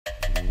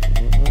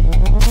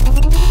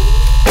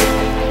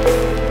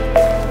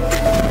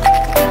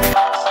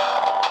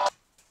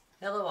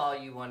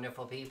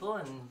beautiful people,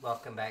 and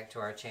welcome back to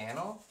our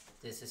channel.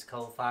 This is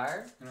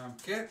Coalfire. And I'm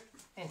Kit.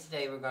 And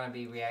today we're going to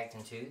be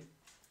reacting to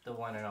the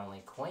one and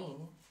only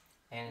Queen,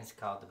 and it's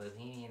called the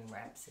Bohemian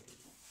Rhapsody.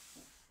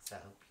 So I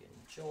hope you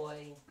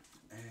enjoy.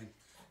 And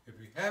if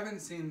you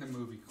haven't seen the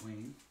movie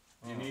Queen,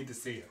 you need to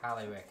see it.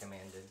 Highly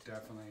recommended.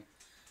 Definitely.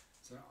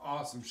 It's an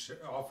awesome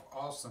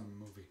awesome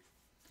movie.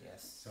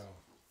 Yes. So,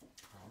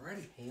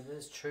 alrighty. He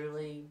was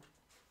truly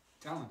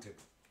talented.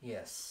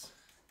 Yes.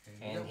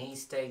 And he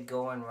stayed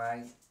going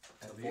right,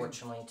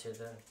 unfortunately, to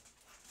the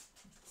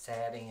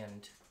sad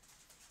end.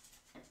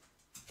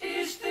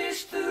 Is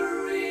this the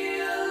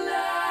real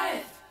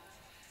life?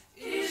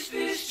 Is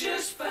this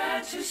just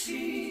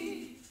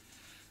fantasy?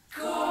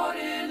 Caught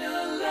in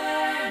a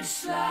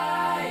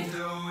landslide,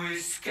 no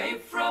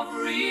escape from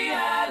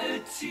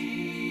reality.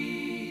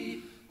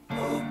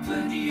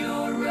 Open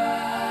your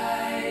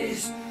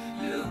eyes,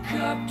 look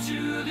up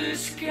to the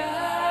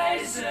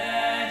skies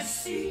and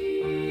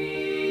see.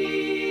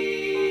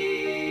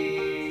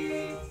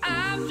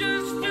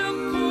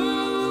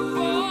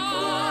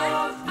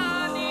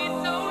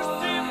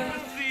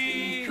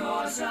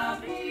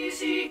 I'm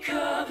easy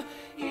come,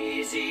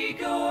 easy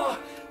go,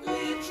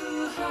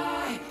 little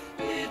high,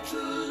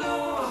 little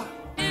low.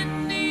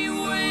 Any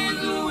way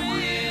the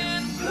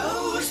wind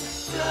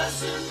blows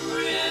doesn't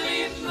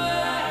really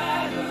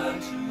matter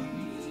to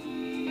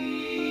me.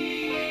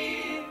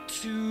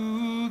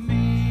 To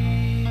me.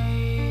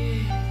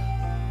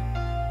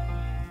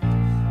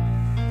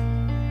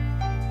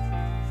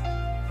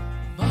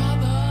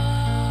 Mama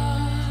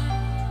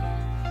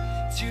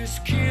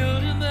just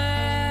killed a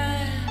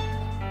man.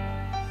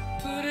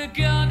 Put a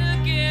gun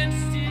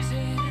against his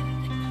head,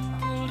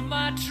 pulled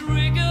my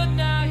trigger,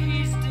 now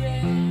he's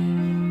dead.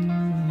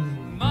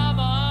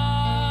 Mama,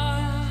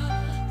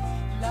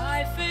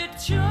 life had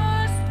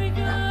just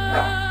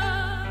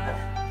begun,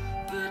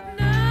 but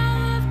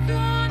now I've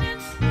gone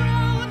and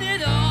thrown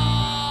it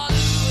all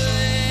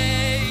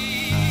away.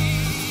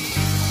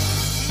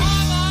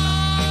 Mama,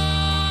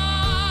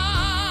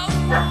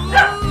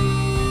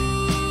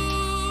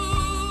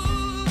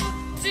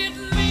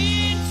 didn't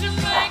mean to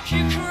make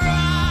you cry.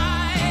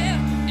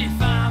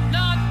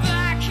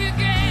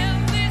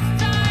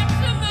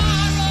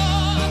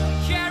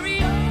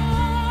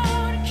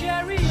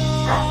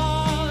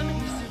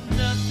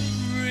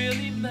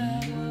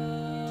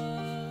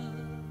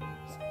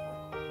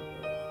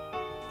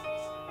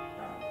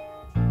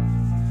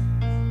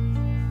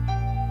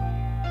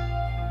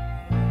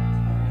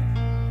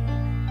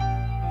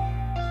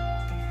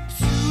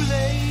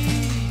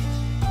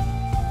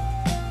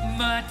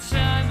 My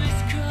time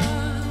has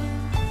come,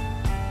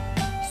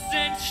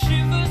 sent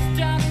shivers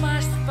down my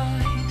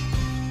spine,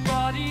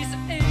 body's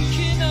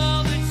aching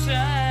all the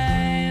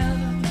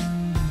time.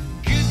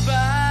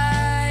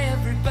 Goodbye,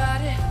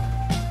 everybody,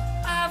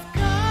 I've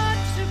got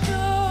to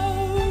go.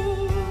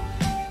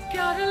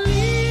 Gotta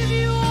leave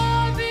you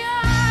all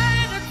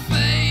behind and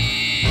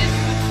face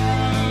the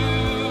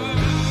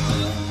truth.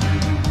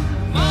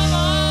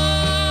 Mama,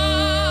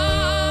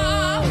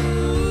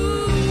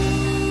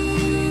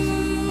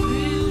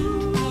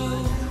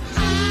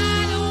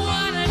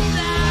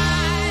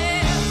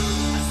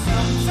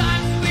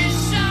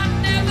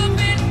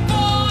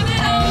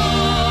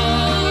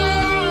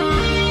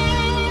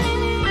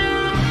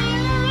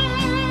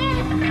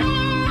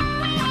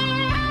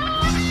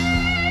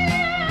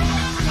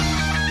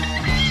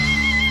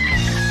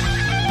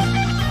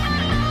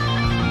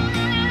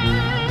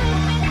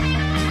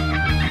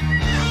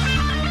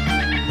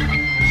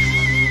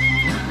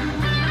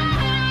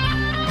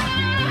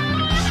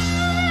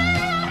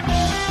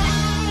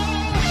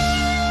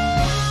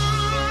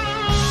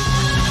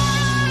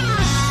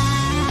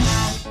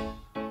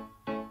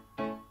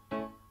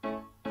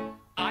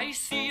 I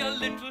see a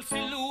little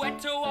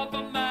silhouette of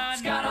a man.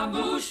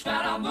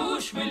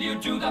 Scaramouche, will you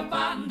do the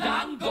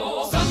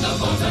fandango?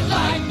 Thunderbolt and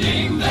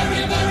lightning,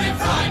 very, very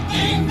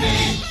frightening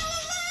me.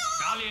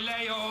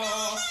 Galileo,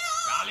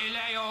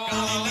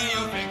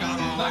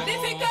 Figaro,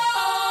 Magnifico!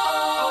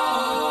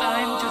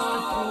 I'm just a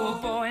poor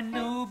boy,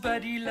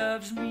 nobody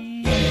loves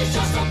me. He's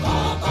just a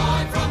poor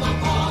boy from a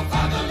poor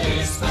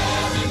family,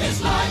 sparing his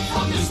life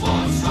from this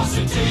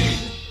monstrosity.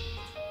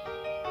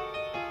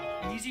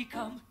 Easy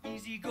come,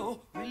 easy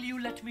go, will you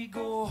let me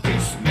go?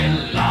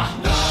 Bismillah,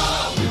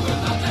 no, we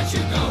will not let you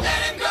go.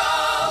 Let him go!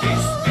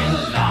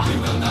 Bismillah, we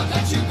will not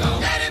let you go.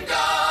 Let him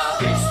go!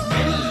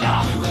 Bismillah,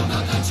 we will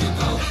not let you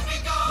go. Let me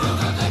go! We'll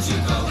not let you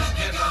go. Let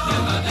me go!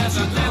 Never let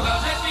you never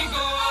let me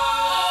go.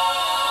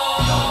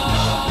 No,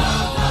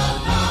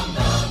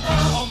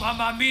 oh,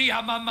 mamma mia,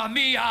 mamma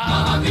mia.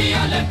 Mamma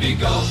mia, let me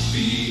go.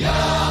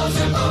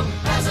 Beelzebub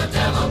has a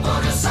devil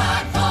put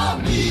aside for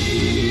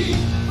me.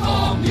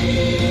 For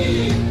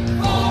me.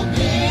 For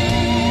me.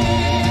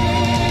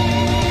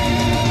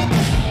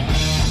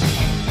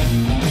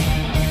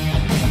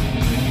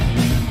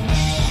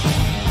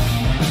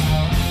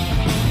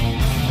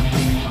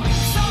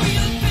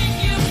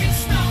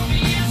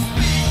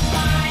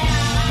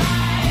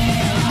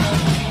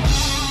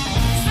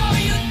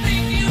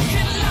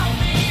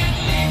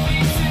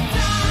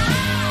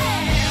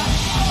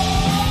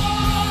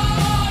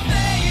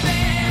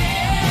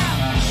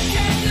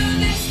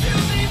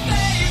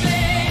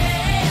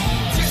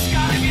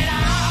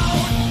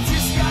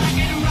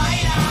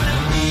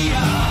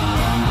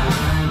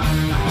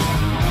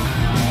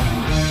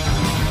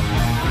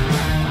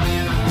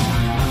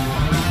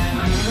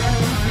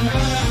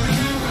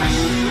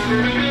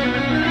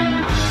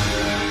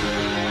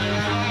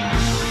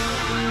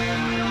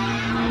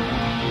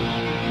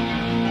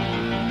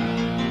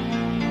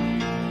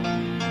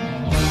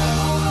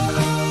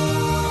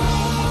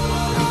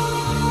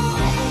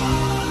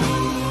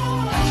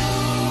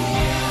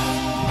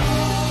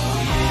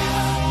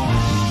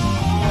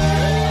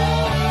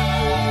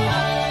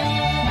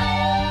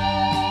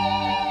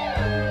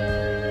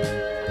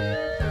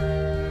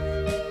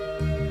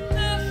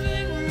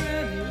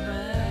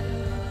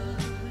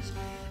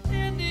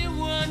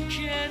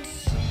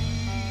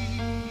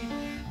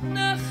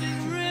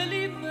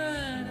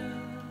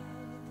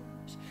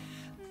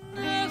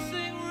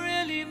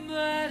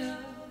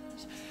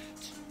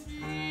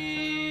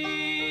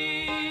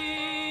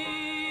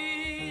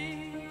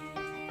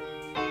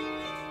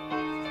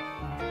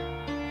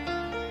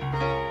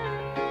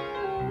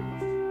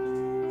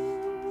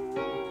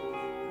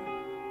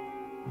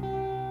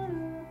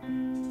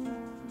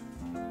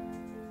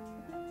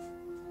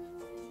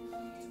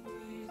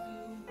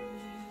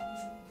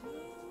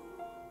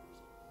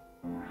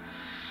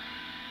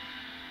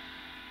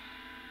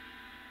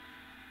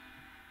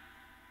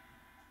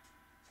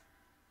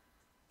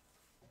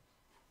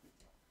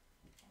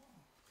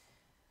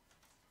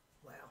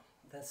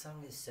 That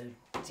song is so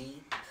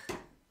deep.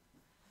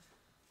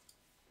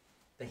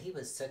 But he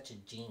was such a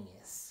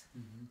genius.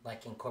 Mm-hmm.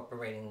 Like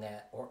incorporating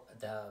that, or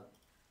the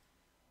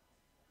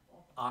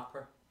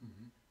opera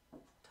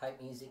type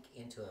music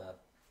into a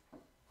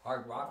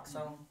hard rock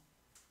song.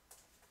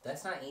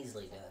 That's not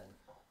easily done.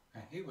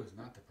 And he was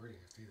not the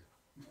prettiest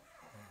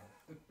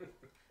either.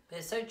 But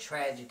it's so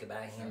tragic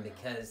about him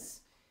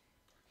because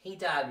he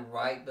died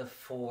right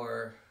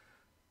before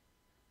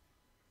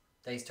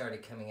they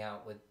started coming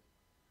out with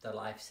the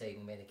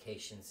life-saving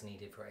medications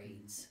needed for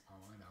AIDS. Oh,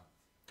 I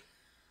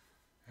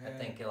know. I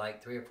think in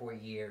like 3 or 4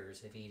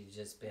 years, if he'd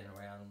just been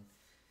around,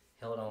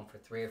 held on for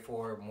 3 or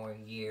 4 more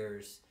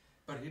years.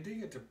 But he did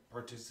get to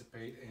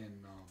participate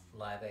in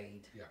Live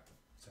Aid. Yeah,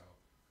 so.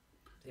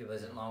 It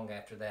wasn't long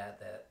after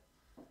that.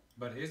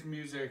 But his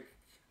music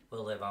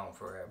will live on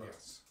forever.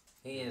 Yes.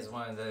 He is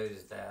one of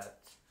those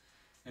that.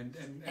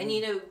 And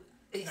you know,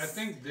 I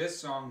think this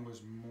song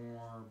was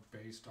more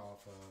based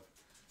off of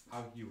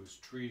how he was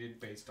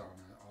treated, based on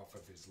off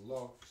of his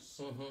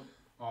looks,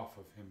 off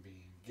of him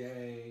being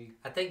gay.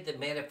 I think the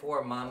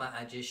metaphor, "Mama,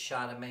 I just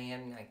shot a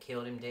man, I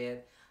killed him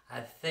dead."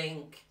 I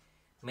think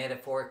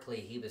metaphorically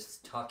he was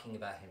talking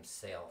about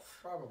himself.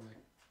 Probably.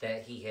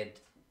 That he had.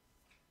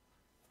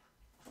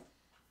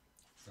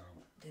 So.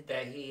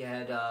 That he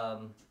had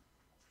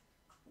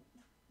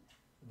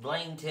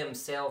blamed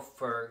himself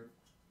for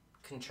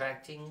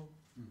contracting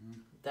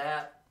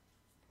that,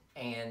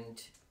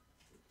 and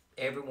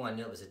everyone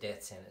knew it was a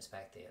death sentence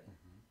back then.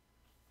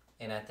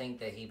 And I think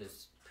that he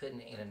was putting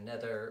it in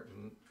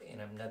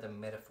another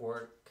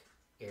metaphoric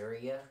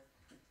area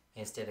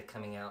instead of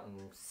coming out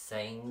and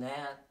saying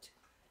that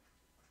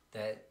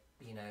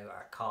you know,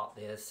 I caught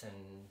this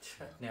and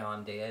now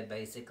I'm dead,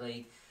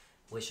 basically.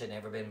 Wish I'd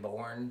never been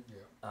born.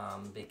 Yeah.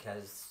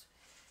 Because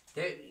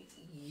there,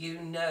 you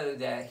know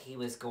that he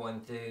was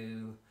going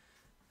through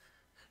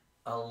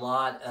a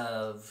lot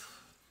of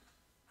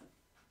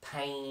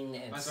pain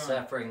and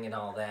suffering and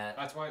all that.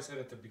 That's why I said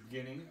at the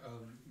beginning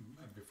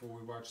of before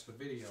we watched the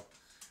video,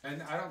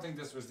 and I don't think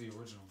this was the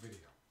original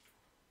video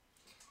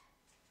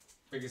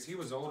because he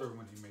was older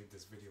when he made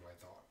this video. I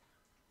thought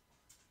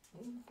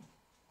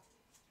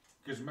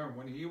because remember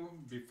when he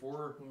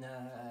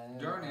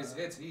during his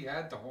hits he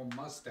had the whole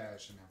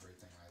mustache and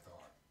everything.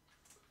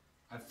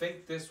 I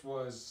think this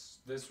was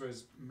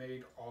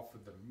made off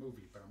of the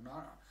movie, but I'm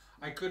not.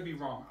 I could be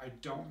wrong. I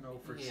don't know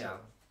for sure.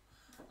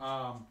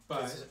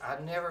 But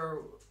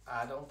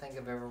I don't think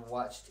I've ever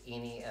watched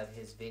any of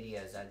his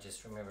videos. I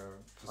just remember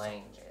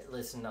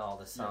listening to all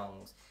the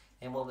songs.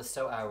 Yeah. And what was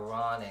so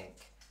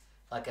ironic,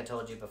 like I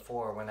told you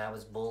before, when I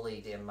was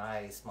bullied in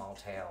my small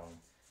town,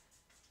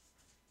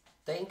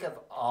 think of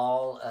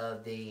all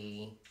of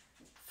the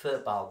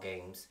football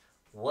games.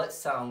 What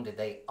song did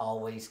they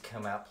always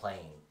come out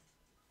playing?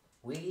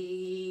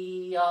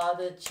 We are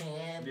the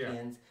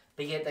champions. Yeah.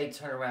 But yet they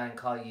turn around and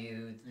call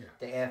you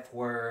the F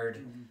word.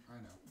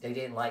 I know. They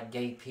didn't like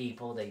gay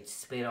people. They'd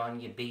spit on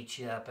you, beat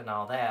you up, and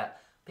all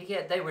that. But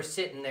yet they were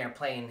sitting there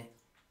playing,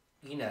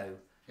 you know,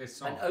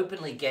 an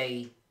openly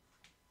gay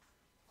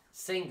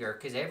singer.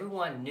 Because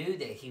everyone knew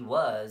that he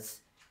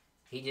was.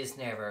 He just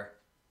never...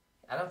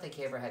 I don't think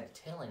he ever had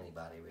to tell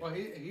anybody, really.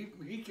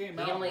 Well, he came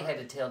out... He only had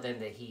to tell them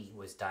that he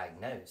was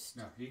diagnosed.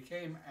 No, he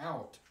came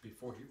out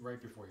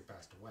right before he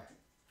passed away.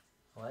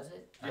 Was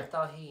it? Yeah.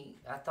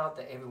 I thought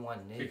that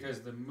everyone knew.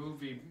 Because the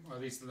movie, or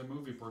at least the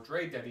movie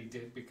portrayed that he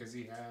did because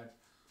he had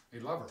a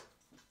lover.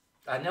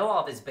 I know all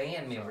of his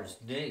band members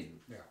knew.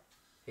 Yeah.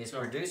 His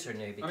producer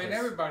knew because... I mean,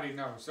 everybody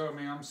knows. So, I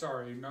mean, I'm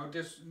sorry. I'm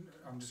just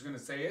going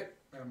to say it,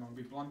 and I'm going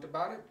to be blunt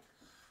about it.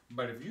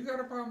 But if you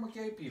got a problem with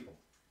gay people,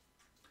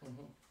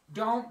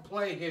 don't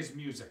play his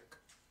music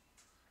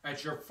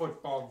at your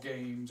football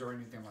games or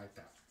anything like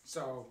that.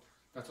 So,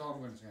 that's all I'm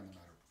going to say on the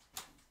matter.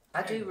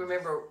 I do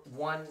remember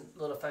one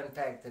little fun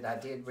fact that I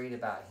did read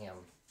about him.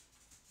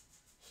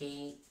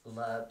 He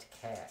loved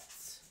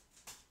cats.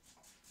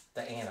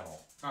 The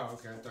animal. Oh,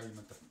 okay. I thought you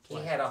meant the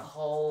plant. He had a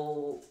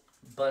whole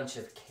bunch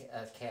of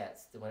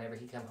cats. Whenever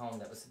he come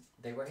home,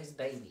 they were his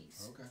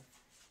babies. Okay.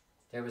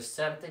 There was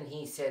something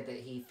he said that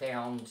he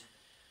found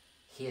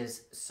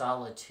his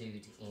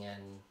solitude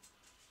in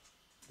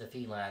the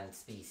feline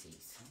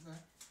species. Okay.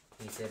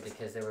 He said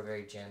because they were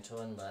very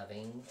gentle and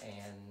loving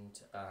and...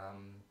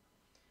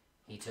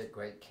 he took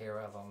great care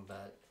of them,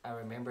 but I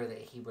remember that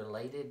he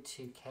related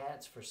to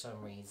cats for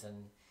some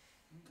reason.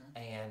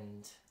 Okay.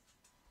 And,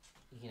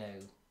 you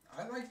know...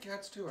 I like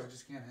cats too, I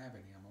just can't have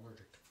any. I'm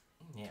allergic.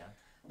 Yeah.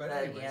 But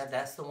anyways. Yeah,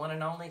 that's the one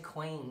and only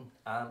Queen,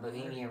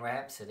 Bohemian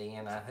Rhapsody,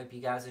 and I hope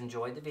you guys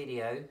enjoyed the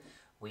video.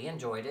 We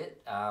enjoyed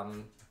it.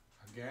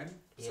 Again,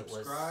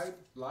 subscribe,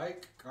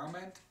 like,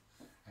 comment,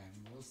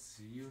 and we'll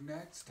see you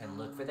next time. And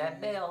look for that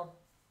bell.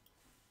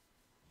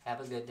 Have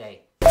a good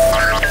day.